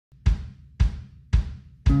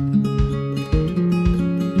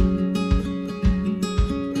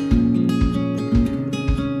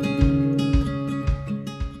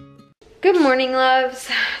Good morning, loves.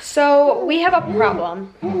 So we have a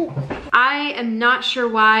problem. I am not sure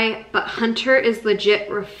why, but Hunter is legit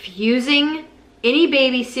refusing any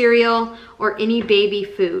baby cereal or any baby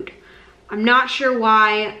food. I'm not sure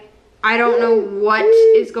why. I don't know what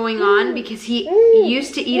is going on because he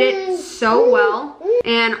used to eat it so well,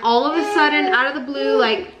 and all of a sudden, out of the blue,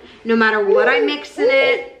 like no matter what I mix in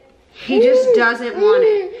it, he just doesn't want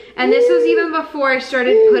it. And this was even before I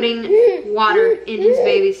started putting water in his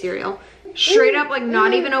baby cereal. Straight up, like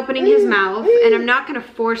not even opening his mouth, and I'm not gonna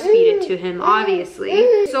force feed it to him,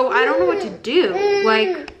 obviously. So I don't know what to do.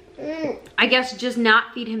 Like, I guess just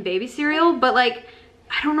not feed him baby cereal, but like,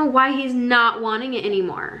 I don't know why he's not wanting it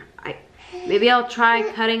anymore. Maybe I'll try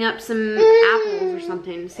cutting up some apples or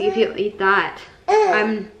something, see if he'll eat that.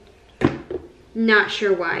 I'm not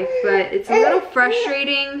sure why, but it's a little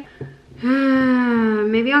frustrating.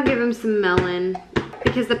 Maybe I'll give him some melon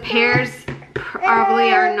because the pears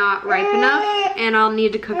probably are not ripe enough and I'll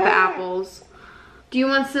need to cook the apples. Do you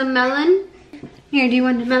want some melon? Here, do you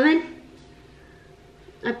want the melon?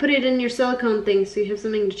 I put it in your silicone thing so you have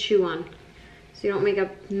something to chew on, so you don't make a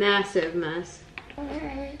massive mess.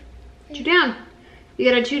 Chew down. You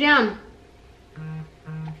gotta chew down.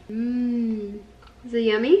 Is it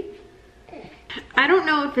yummy? I don't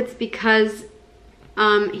know if it's because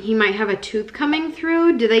he might have a tooth coming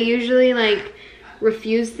through. Do they usually like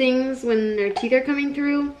refuse things when their teeth are coming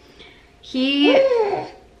through?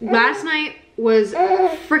 Last night was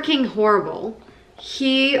freaking horrible.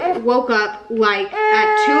 He woke up like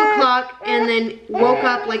at 2 o'clock and then woke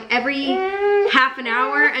up like every half an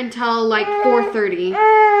hour until like 4:30.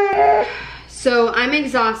 So I'm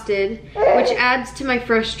exhausted, which adds to my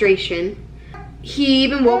frustration. He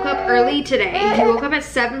even woke up early today. He woke up at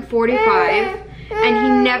 7:45 and he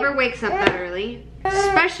never wakes up that early,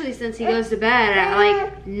 especially since he goes to bed at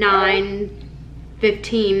like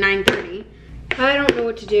 9:15, 9:30. I don't know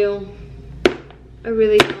what to do. I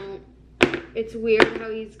really don't. It's weird how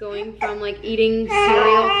he's going from like eating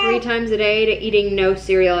cereal 3 times a day to eating no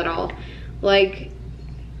cereal at all. Like,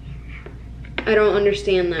 I don't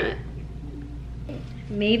understand that.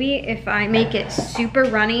 Maybe if I make it super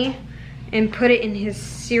runny and put it in his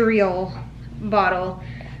cereal bottle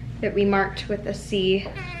that we marked with a C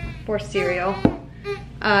for cereal.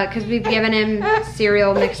 Because we've given him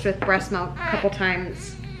cereal mixed with breast milk a couple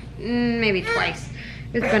times. Maybe twice.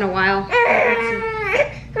 It's been a while.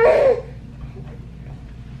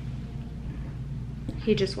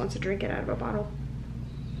 He just wants to drink it out of a bottle.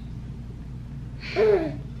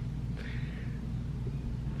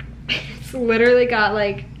 It's literally got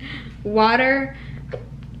like water,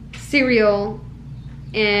 cereal,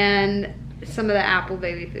 and some of the apple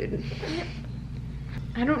baby food.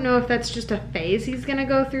 I don't know if that's just a phase he's gonna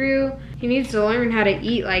go through. He needs to learn how to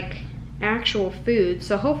eat like actual food.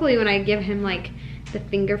 So hopefully when I give him like the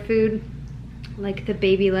finger food, like the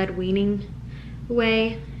baby-led weaning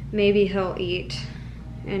way, maybe he'll eat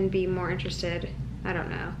and be more interested. I don't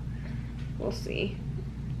know. We'll see.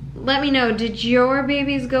 Let me know, did your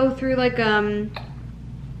babies go through like a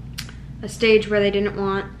stage where they didn't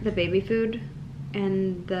want the baby food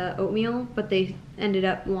and the oatmeal, but they ended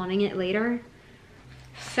up wanting it later?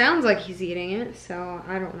 Sounds like he's eating it, so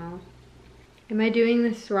I don't know. Am I doing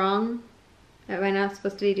this wrong? Am I not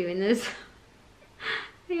supposed to be doing this?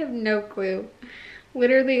 I have no clue.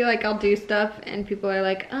 Literally, like, I'll do stuff and people are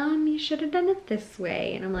like, you should have done it this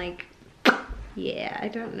way. And I'm like, yeah, I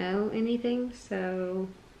don't know anything, so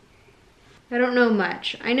I don't know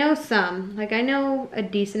much. I know some, like I know a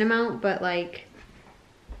decent amount, but like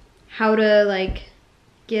how to like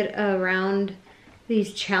get around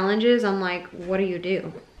these challenges, I'm like, what do you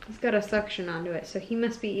do? He's got a suction onto it, so he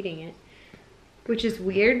must be eating it, which is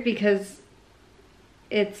weird because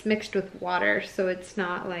it's mixed with water, so it's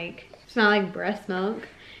not like breast milk.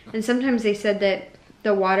 And sometimes they said that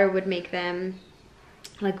the water would make them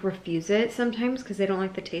like refuse it sometimes because they don't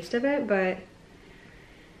like the taste of it, but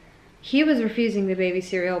he was refusing the baby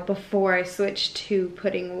cereal before I switched to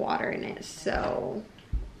putting water in it, so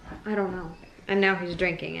I don't know. And now he's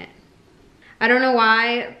drinking it. I don't know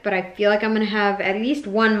why, but I feel like I'm gonna have at least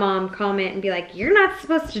one mom comment and be like, you're not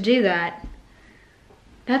supposed to do that.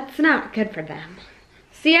 That's not good for them.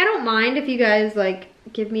 See, I don't mind if you guys like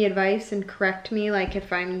give me advice and correct me, like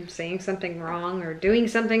if I'm saying something wrong or doing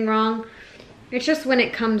something wrong. It's just when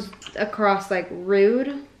it comes across like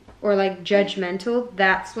rude or like judgmental,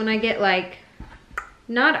 that's when I get like,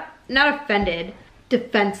 not offended,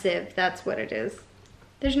 defensive, that's what it is.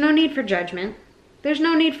 There's no need for judgment. There's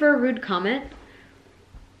no need for a rude comment.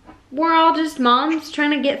 We're all just moms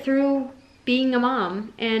trying to get through being a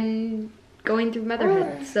mom and going through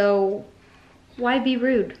motherhood, so why be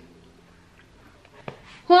rude?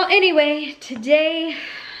 Well, anyway, today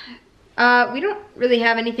we don't really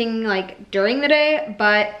have anything like during the day,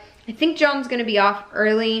 but I think John's gonna be off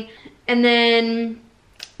early, and then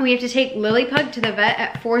we have to take Lily Pug to the vet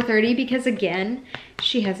at 4:30 because again,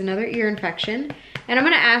 she has another ear infection. And I'm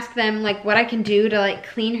gonna ask them like what I can do to like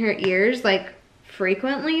clean her ears like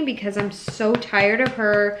frequently because I'm so tired of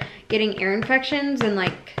her getting ear infections and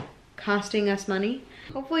like costing us money.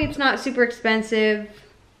 Hopefully it's not super expensive.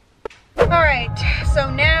 All right,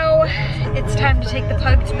 so now it's time to take the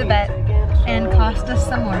pug to the vet and cost us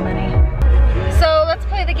some more money. So let's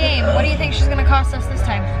play the game. What do you think she's gonna cost us this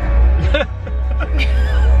time?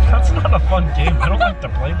 That's not a fun game. I don't like to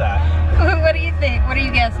play that. What do you think? What are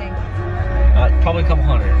you guessing? Probably a couple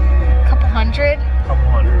hundred. Couple hundred? Couple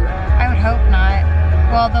hundred. I would hope not.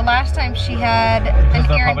 Well, the last time she had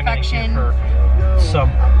an ear infection.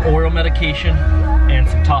 Some oral medication and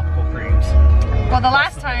some topical creams. Well, the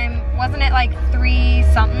last time, wasn't it like 3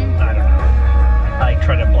 something? I don't know. I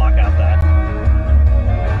try to block out that.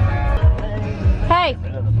 Hey,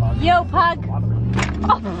 yo, pug.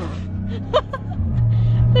 Oh.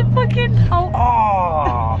 The fucking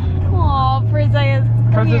oh, Princess.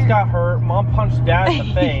 Princess got hurt. Mom punched Dad in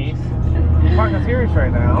the face. Fucking serious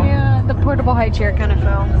right now. Yeah, the portable high chair kind of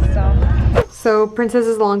fell. So Princess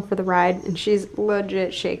is along for the ride, and she's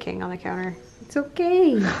legit shaking on the counter. It's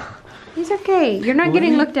okay. It's okay. You're not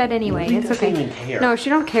getting looked at anyway. It's okay. No, she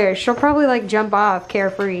don't care. She'll probably like jump off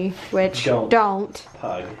carefree, which don't.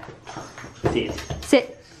 Pug. Sit.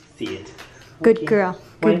 Sit. Sit. Good girl.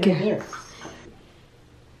 Good girl. Here.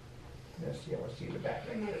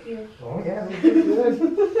 Oh yeah, they did good.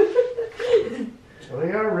 So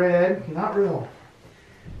they are red, not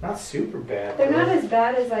super bad. They're not as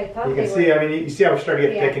bad as I thought you they can were. see, I mean, you see how we started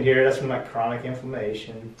to get thick in here? That's from like chronic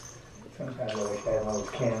inflammation. Sometimes I wish I had one of those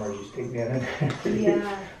cameras you stick in there.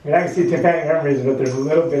 Yeah. I mean, I can see tympanic memories, but there's a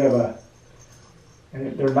little bit of a,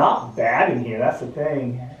 and they're not bad in here, that's the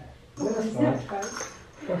thing. This one.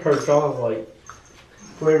 Her smells like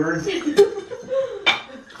flavored.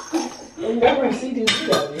 I've never seen you do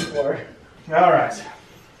that before. All right.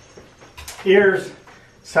 Ears,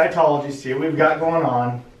 cytology, see what we've got going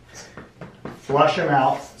on. Flush them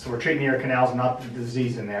out. So we're treating ear canals, not the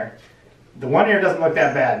disease in there. The one ear doesn't look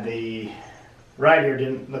that bad. The right ear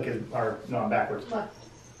didn't look as, or no, I'm backwards.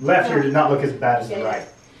 Left ear did not look as bad as the right.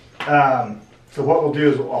 So what we'll do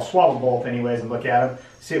is I'll swallow both anyways and look at them,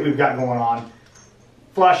 see what we've got going on.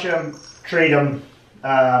 Flush them, treat them.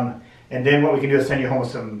 And then what we can do is send you home with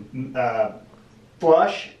some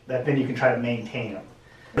flush that then you can try to maintain them.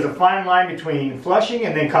 There's a fine line between flushing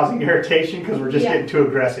and then causing irritation because we're just getting too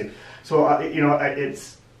aggressive. So, you know,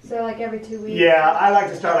 it's... So like every 2 weeks? Yeah, I like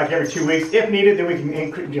to start like every 2 weeks. If needed, then we can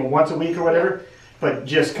increase, you know, once a week or whatever. But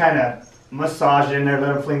just kind of massage it in there,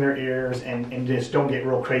 let them fling their ears, and just don't get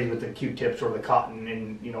real crazy with the Q-tips or the cotton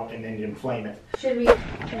and, you know, and then inflame it. Should we?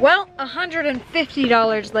 Well,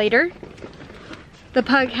 $150 later. The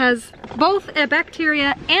pug has both a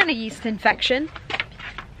bacteria and a yeast infection.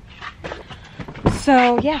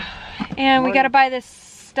 So yeah, and we gotta buy this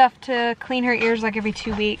stuff to clean her ears like every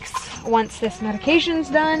 2 weeks once this medication's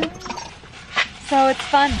done. So it's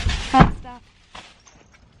fun stuff.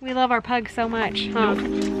 We love our pug so much, huh?